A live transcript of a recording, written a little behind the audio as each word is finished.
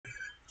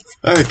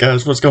Alright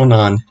guys, what's going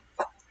on?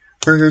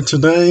 We're here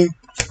today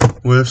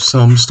with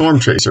some storm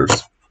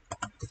chasers.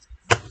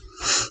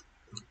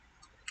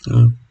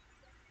 And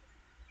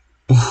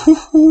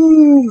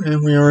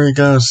we already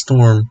got a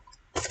storm.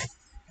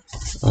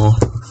 Oh,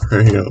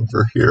 right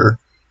over here.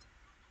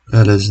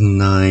 That is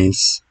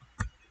nice.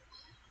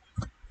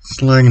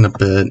 It's lagging a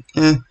bit.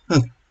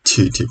 Not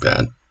too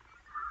bad.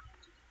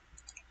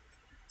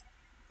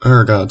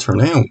 I got a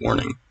tornado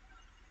warning.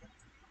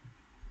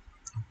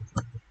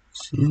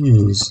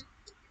 Jeez.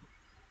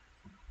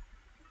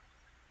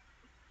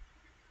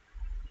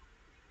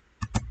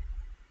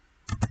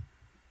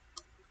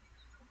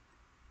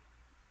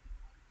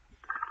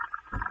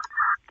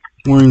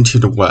 Warning to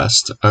the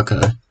west.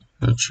 Okay.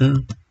 Gotcha.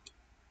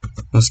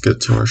 Let's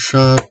get to our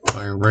shop.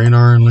 Buy a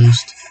radar at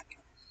least.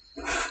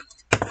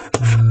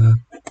 Buy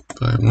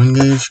a wind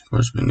gauge. Of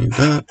course we need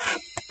that.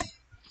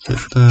 Get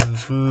that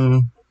as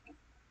well.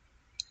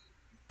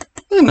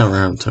 They never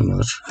have too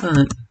much.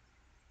 Alright.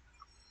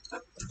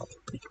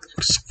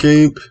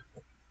 Escape.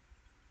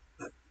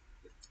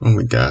 What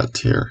we got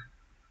here?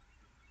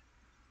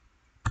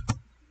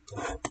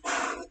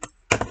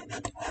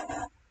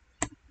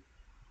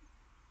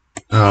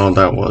 Oh,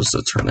 that was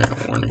the tornado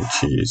warning.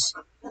 Jeez.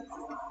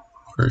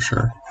 For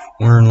sure.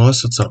 Or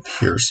unless it's up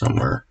here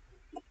somewhere.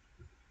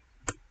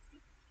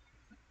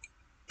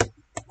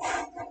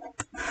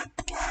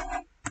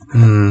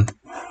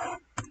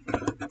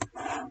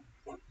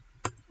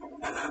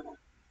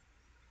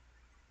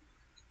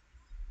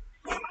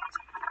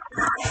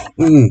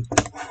 Ooh.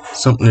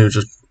 Something new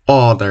just...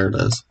 Oh, there it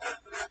is.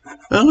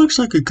 That looks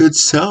like a good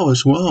sell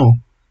as well.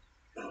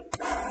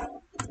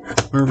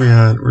 Where are we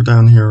at? We're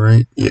down here,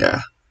 right?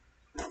 Yeah.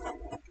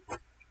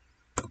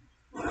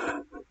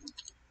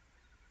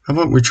 How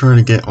about we try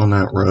to get on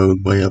that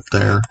road way up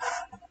there?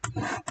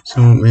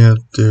 So what we have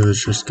to do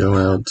is just go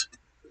out.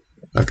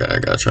 Okay, I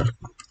gotcha.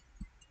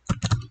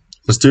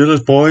 Let's do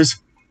this, boys.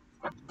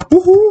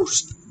 Woohoo!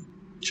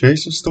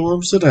 Chasing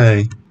storms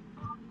today.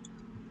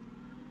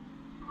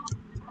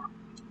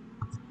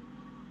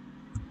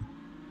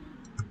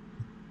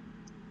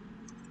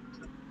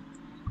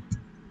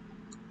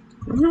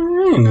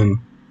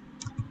 Raining.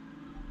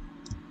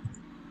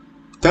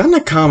 Down in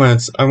the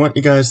comments, I want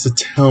you guys to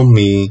tell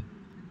me,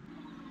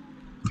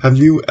 have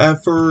you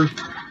ever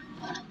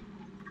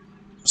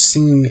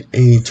seen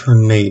a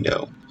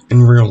tornado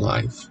in real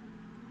life?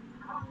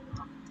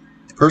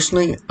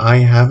 Personally, I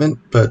haven't,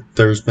 but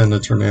there's been a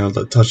tornado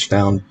that touched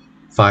down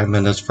 5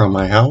 minutes from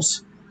my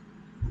house.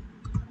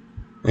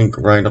 I think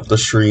right up the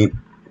street.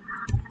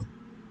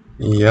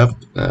 Yep,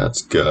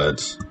 that's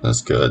good.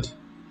 That's good.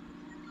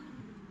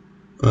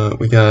 But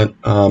we got,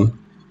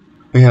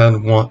 we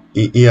had one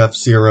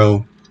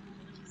EF0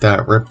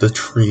 that ripped the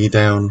tree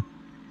down.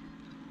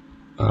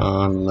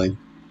 Like,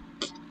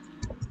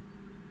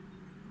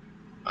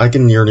 I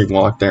can nearly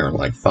walk there in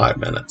like 5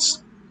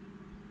 minutes.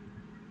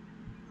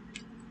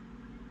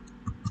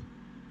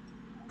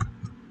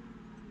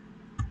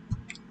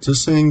 Is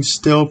this thing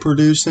still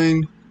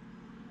producing?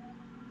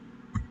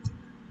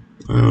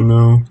 I don't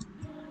know.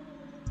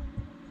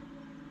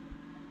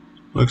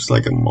 Looks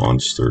like a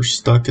monster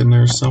stuck in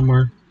there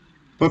somewhere.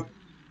 Whoop.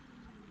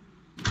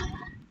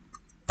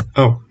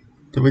 Oh,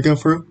 did we go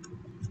through?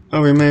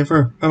 Oh, we made it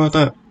through. How about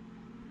that?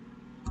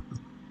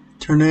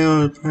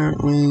 Tornado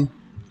apparently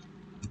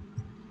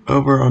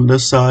over on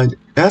this side.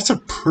 That's a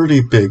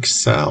pretty big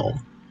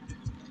cell.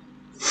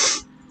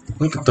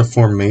 Look at the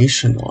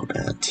formation on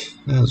that.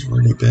 That is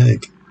really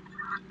big.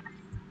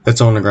 It's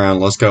on the ground.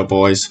 Let's go,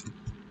 boys.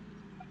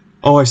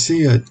 Oh, I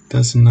see it.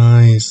 That's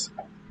nice.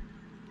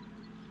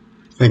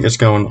 I think it's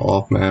going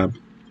off map.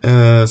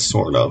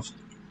 Sort of.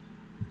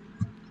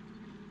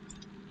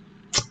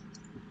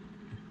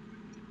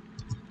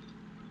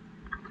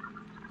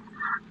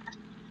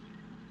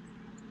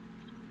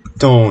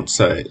 Don't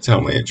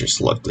tell me it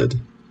just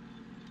lifted.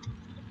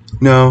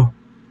 No.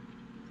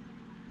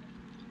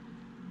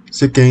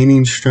 Is it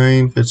gaining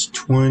strength? It's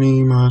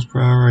 20 miles per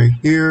hour right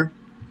here.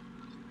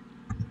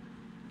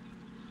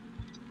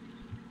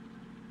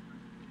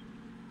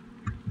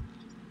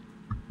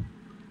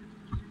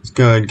 Let's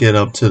go ahead and get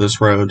up to this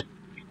road.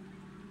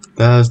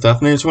 That is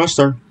definitely a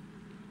twister.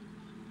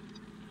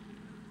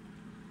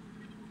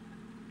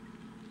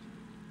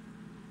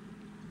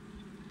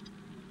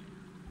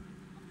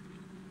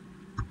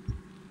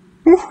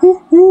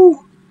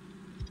 Woo-hoo-hoo.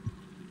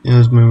 Yeah,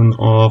 it's moving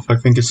off. I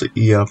think it's an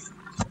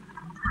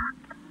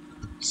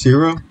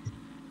EF0,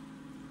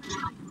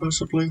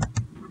 possibly.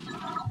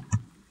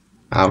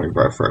 Ah, we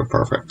broke through.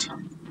 Perfect.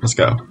 Let's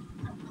go.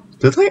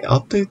 Did they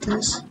update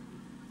this?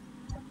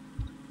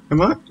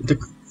 The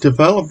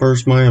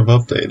developers might have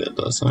updated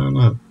this. I don't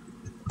know.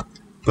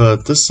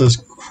 But this is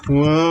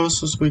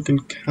close as we can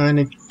kind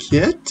of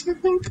get, I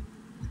think.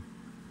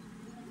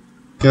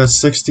 Got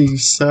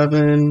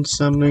 67,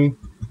 70.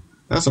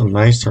 That's a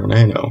nice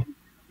tornado.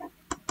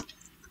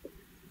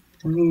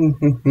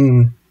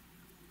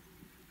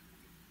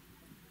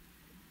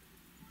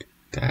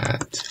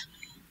 That.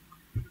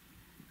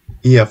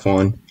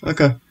 EF1.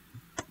 Okay.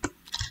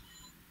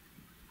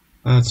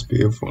 That's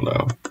beautiful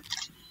though.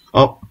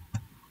 Oh,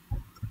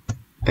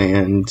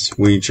 and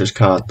we just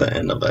caught the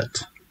end of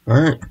it.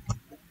 Alright.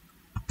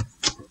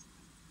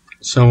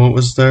 So what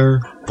was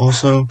there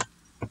also?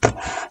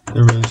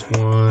 There was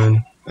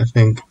one, I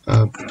think,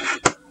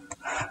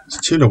 it's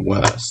to the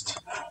west.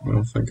 I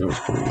don't think it was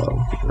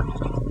below here.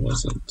 No, it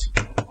wasn't.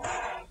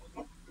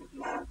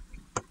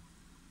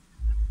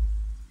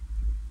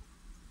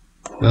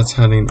 That's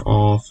heading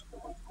off.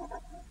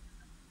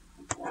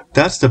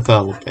 That's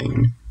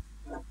developing.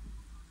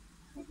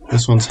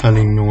 This one's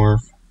heading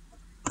north.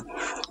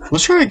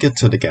 Let's try to get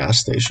to the gas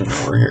station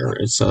over here.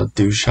 It's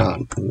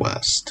Dushant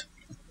West.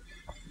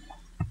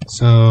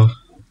 So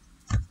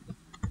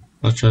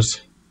let's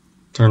just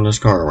turn this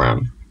car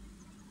around.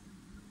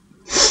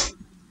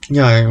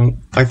 Yeah,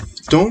 I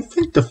don't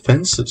think the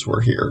fences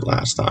were here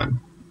last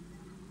time.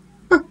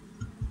 Huh.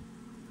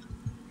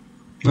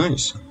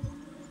 Nice.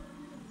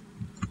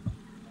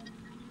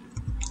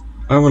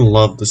 I would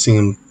love to see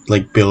him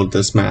like build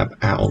this map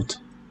out.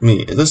 I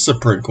mean, this is a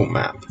pretty cool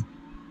map.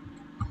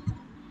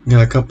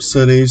 Got a couple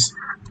cities.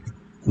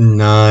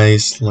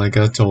 Nice, like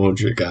I told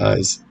you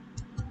guys.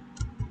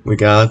 We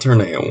got a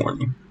tornado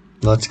warning.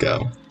 Let's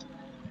go.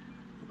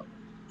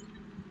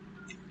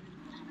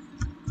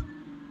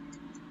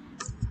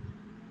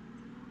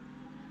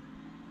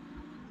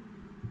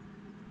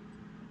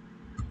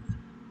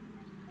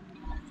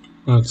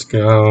 Let's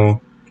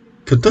go.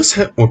 Could this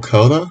hit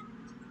Wakota?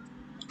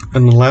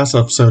 In the last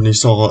episode you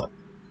saw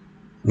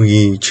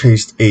we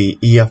chased a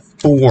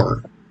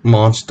EF4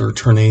 monster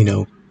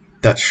tornado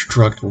that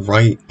struck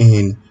right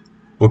in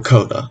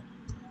Wakota.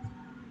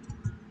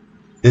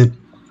 It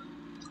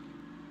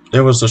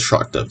was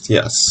destructive,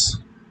 yes.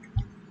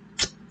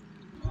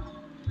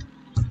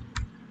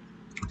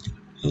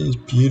 It's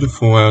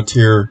beautiful out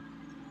here.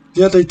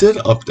 Yeah, they did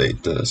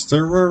update this.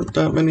 There weren't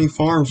that many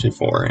farms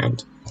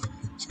beforehand.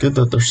 It's good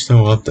that they're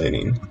still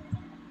updating.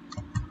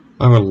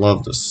 I would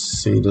love to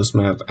see this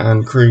map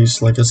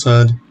increase, like I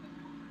said.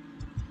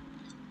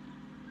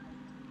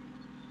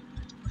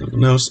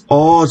 No,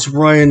 oh, it's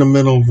right in the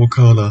middle of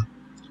Wakota.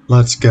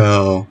 Let's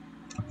go.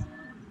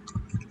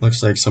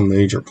 Looks like some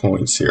major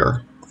points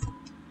here.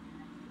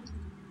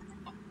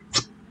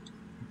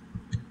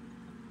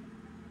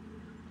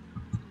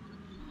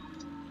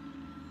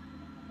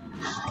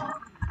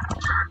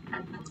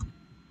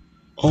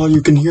 Oh,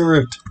 you can hear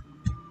it.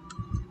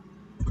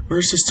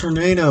 Where's this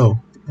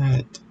tornado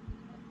at?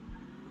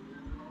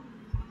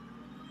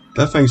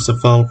 That thing's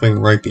developing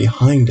right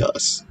behind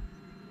us.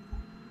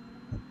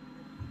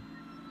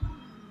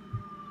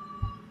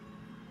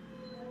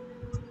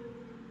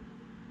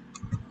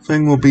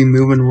 Thing will be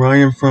moving right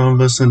in front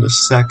of us in a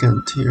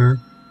second here.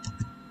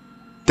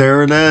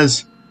 There it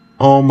is.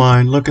 Oh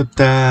my, look at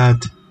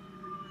that.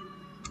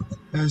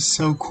 That's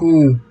so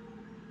cool.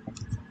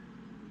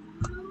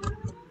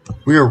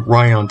 We are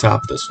right on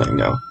top of this thing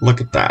now. Look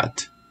at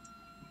that.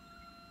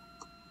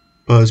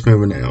 But it's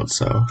moving out,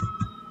 so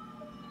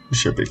we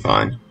should be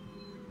fine.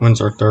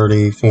 Winds are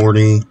 30,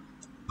 40.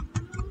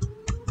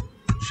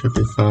 Should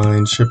be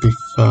fine. Should be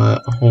fine.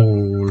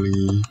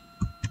 Holy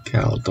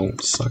cow,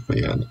 don't suck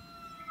me in.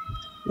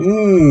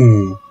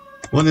 Ooh,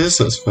 what is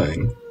this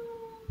thing?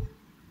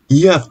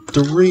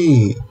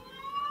 EF3.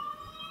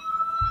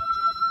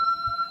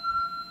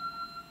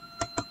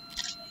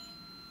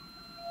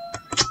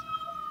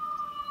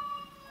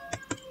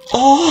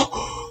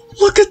 Oh,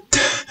 look at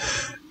that.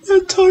 The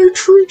entire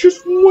tree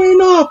just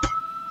went up.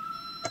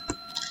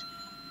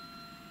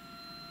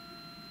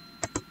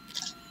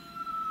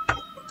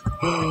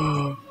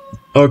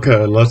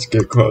 Okay, let's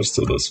get close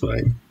to this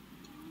thing.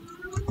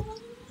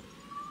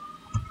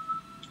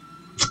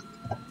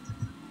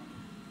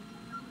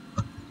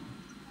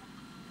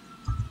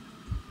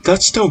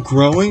 That's still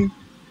growing?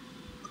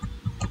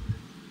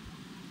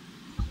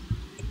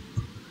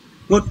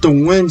 Look, the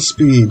wind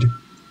speed.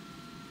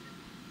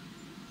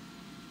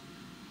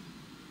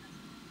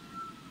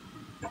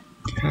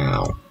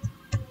 Cow.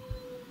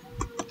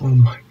 Oh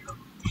my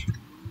gosh.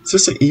 Is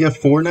this an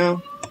EF4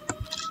 now?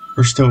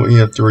 Or still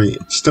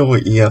EF3? It's still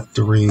an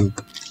EF3,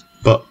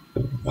 but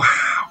wow.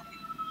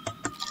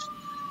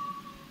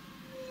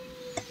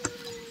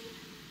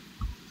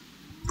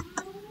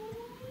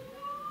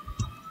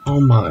 Oh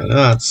my,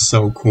 that's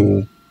so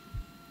cool.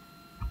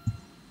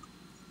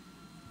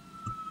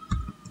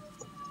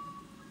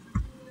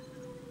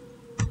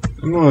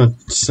 I'm gonna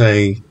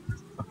say,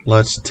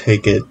 let's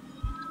take it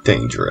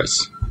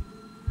dangerous.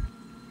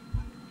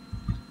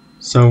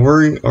 So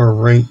we are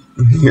right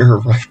here,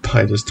 right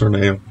by this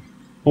tornado.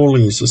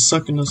 Holy, is this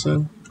sucking us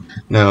in?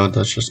 No,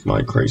 that's just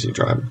my crazy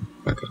driving.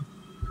 Okay.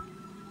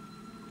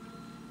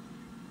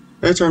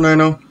 Hey,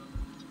 tornado.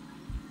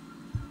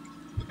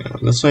 Yeah,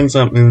 this thing's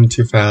not moving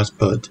too fast,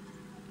 but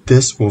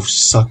this will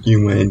suck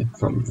you in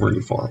from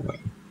really far away.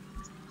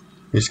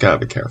 You just gotta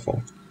be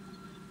careful.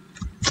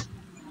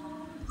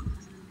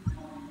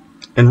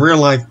 In real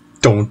life,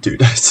 don't do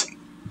this.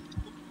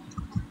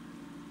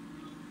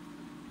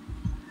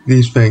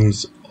 These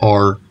things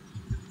are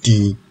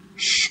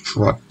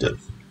destructive.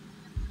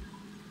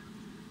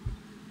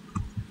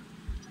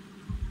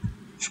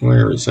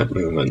 Where is it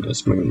moving?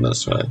 It's moving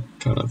this way,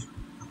 kind of.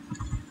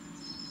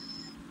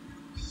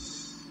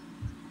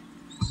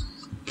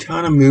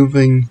 Kind of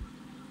moving.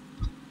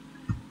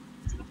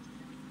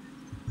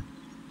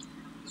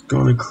 It's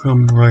going to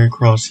come right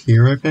across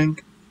here, I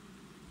think.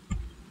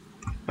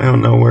 I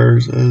don't know where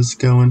it is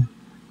going.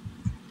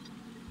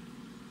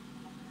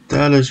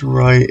 That is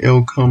right.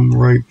 It'll come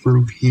right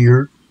through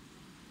here.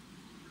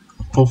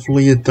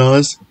 Hopefully it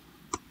does.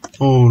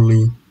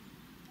 Holy.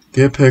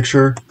 Get a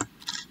picture.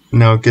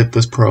 Now get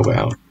this probe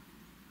out.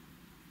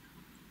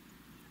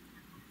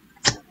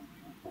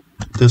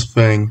 This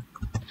thing.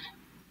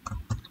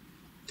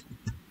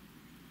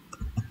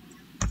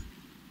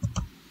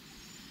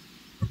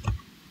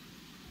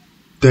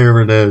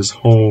 There it is.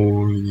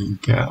 Holy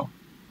cow.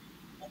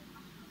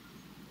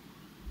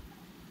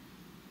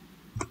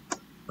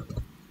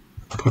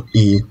 Put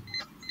E.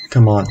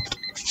 Come on.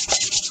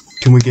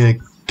 Can we get a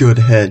good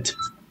hit?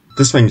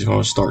 This thing's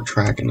gonna start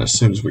tracking as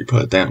soon as we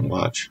put it down.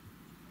 Watch.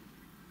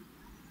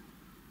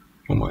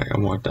 Oh my, I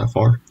walked that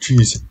far.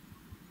 Jeez.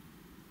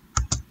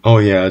 Oh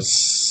yeah,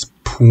 it's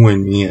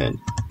pulling me in.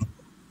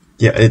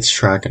 Yeah, it's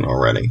tracking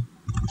already.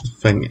 This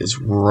thing is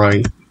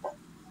right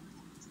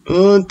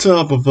on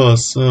top of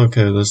us.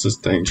 Okay, this is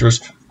dangerous.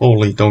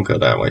 Holy, don't go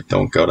that way.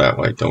 Don't go that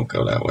way. Don't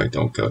go that way.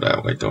 Don't go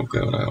that way. Don't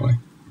go that way.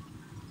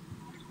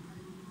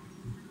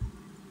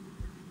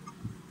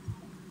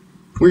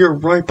 We are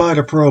right by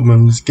the probe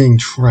and it's getting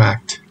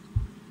tracked.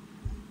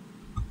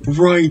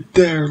 Right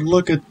there.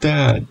 Look at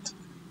that.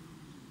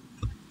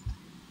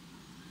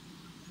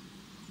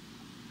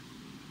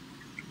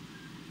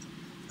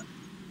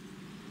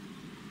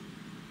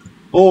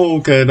 Oh,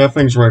 okay, that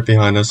thing's right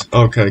behind us.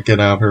 Okay, get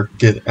out of here.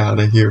 Get out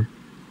of here.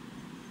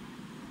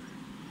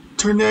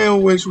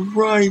 Tornado is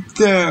right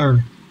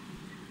there.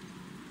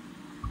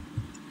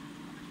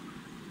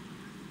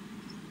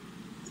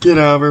 Get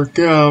out of here.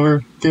 Get out of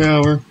here. Get out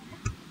of here.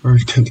 We're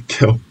gonna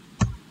kill.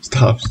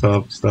 Stop,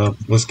 stop, stop.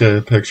 Let's get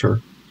a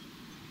picture.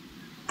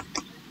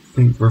 I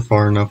think we're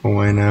far enough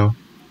away now.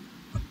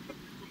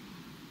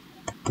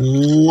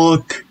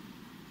 Look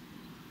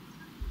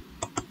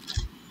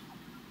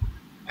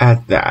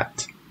at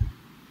that.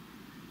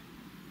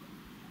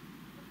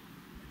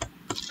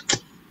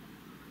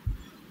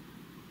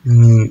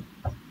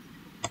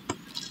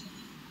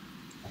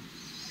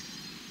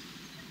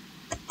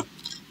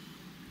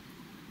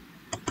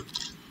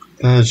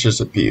 That is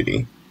just a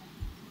beauty.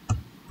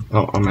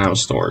 Oh, I'm out of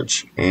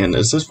storage. And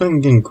is this thing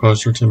getting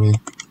closer to me?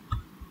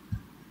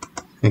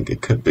 I think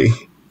it could be.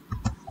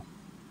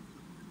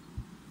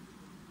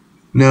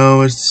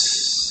 No,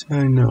 it's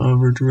in the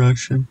other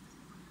direction.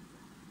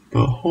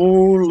 But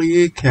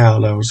holy cow,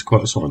 that was a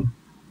close one.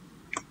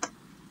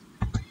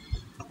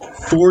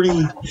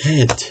 40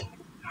 hit.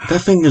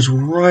 That thing is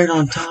right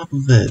on top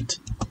of it.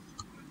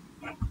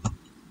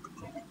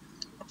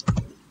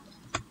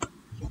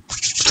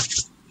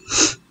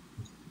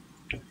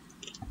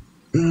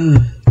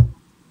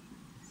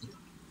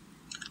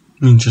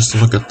 I mean, just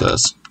look at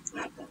this.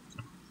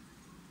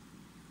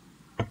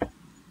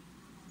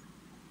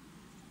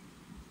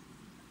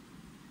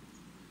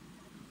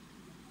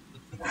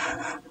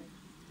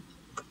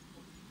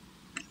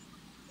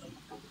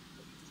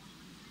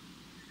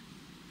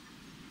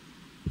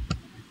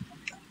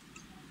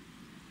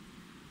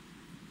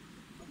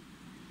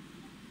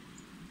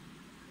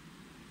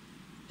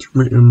 It's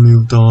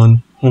moved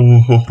on.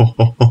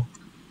 Oh,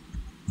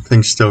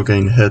 thing's still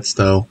getting hits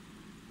though.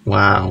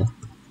 Wow.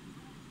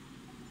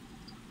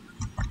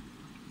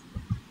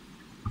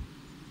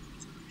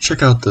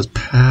 Check out this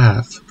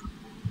path.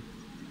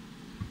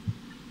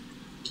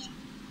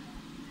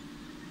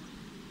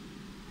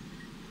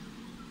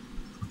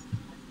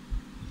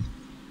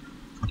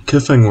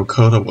 Good thing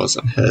Wakota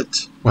wasn't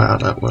hit. Wow,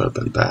 that would have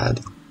been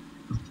bad.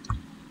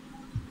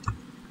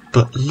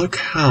 But look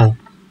how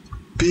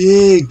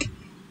big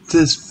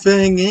this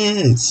thing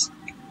is.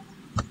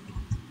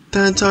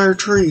 That entire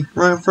tree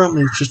right in front of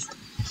me is just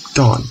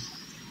gone.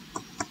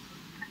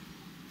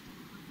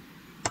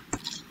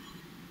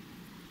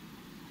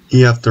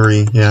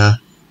 EF3, yeah.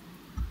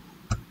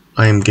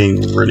 I am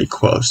getting really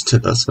close to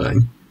this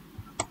thing.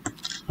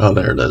 Oh,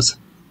 there it is.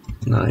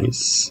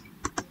 Nice.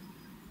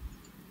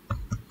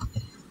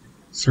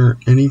 Is there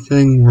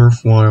anything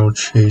worthwhile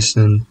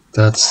chasing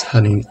that's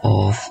heading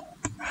off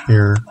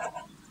here?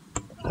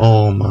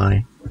 Oh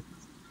my.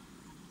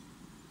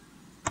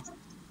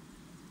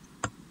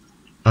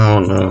 Oh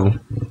no.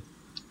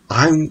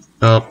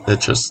 Oh,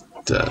 it's just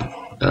dead.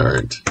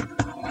 Alright.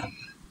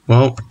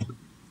 Well,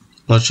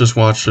 let's just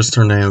watch this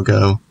tornado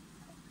go.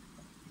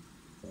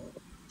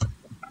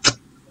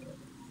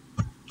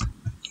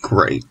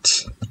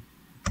 Great.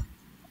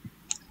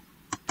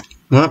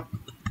 Well,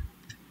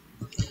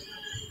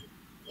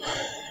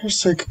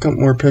 let's take a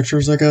couple more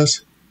pictures, I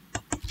guess.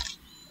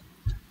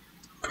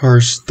 Car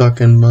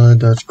stuck in mud,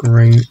 that's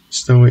great.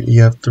 Still at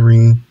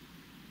EF3.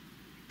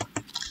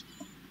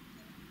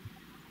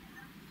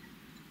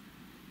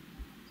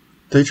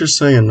 They just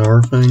say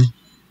another thing?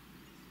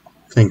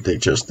 I think they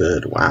just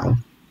did. Wow.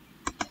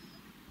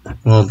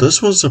 Well,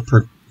 this was a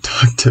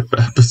productive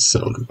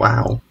episode.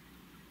 Wow.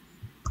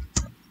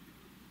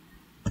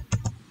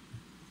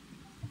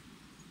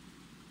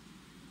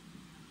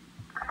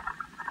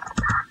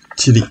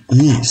 To the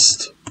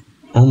east.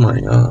 Oh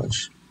my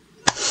gosh.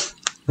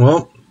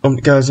 Well, hope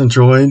you guys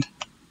enjoyed.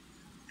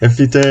 If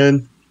you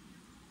did,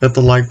 hit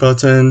the like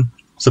button,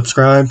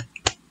 subscribe,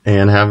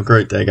 and have a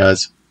great day,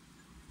 guys.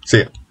 See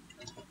ya.